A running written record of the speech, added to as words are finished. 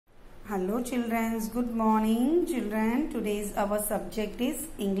Hello children, good morning children. Today's our subject is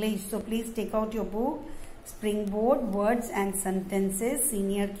English. So please take out your book, Springboard Words and Sentences,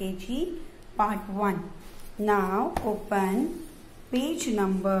 Senior KG, part 1. Now open page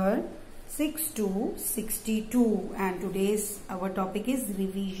number 6 to 62 and today's our topic is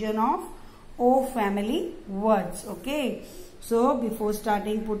revision of O family words. Okay. So before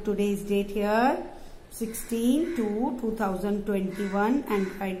starting, put today's date here. 16 to 2021 and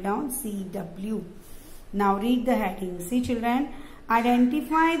write down CW. Now read the heading. See children,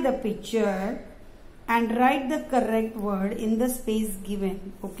 identify the picture and write the correct word in the space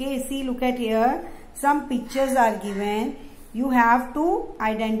given. Okay, see, look at here. Some pictures are given. You have to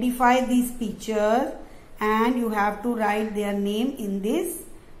identify these pictures and you have to write their name in this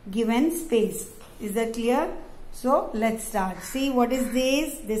given space. Is that clear? So let's start. See, what is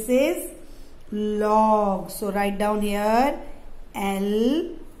this? This is log. So write down here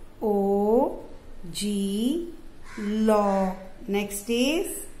L-O-G, log. Next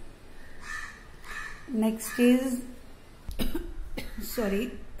is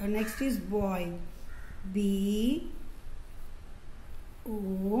sorry, next is boy, B-O-Y,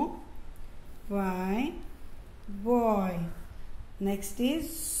 boy. Next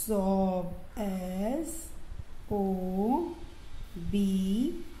is sob, S-O-B,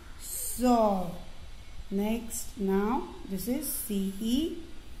 sob. Next, now this is C-E-O-W,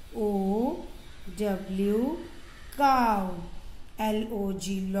 cow.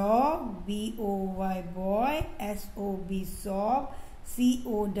 L-O-G, log. B-O-Y, boy. S-O-B, sob.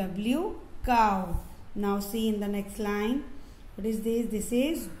 C-O-W, cow. Now see in the next line. What is this? This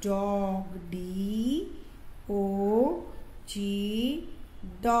is dog. D-O-G,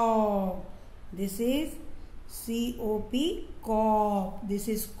 dog. This is C-O-P, cop. This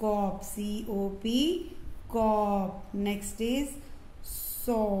is cop. C-O-P, cop. Next is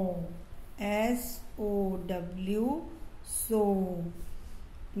sow. S-O-W, sow.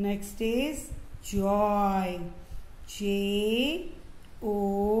 Next is joy. J-O-Y,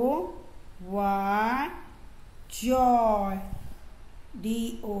 joy.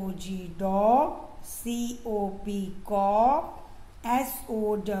 D-O-G, dog. C-O-P, cop.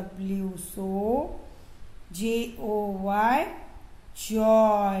 S-O-W, sow. J-O-Y,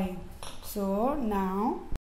 joy. So now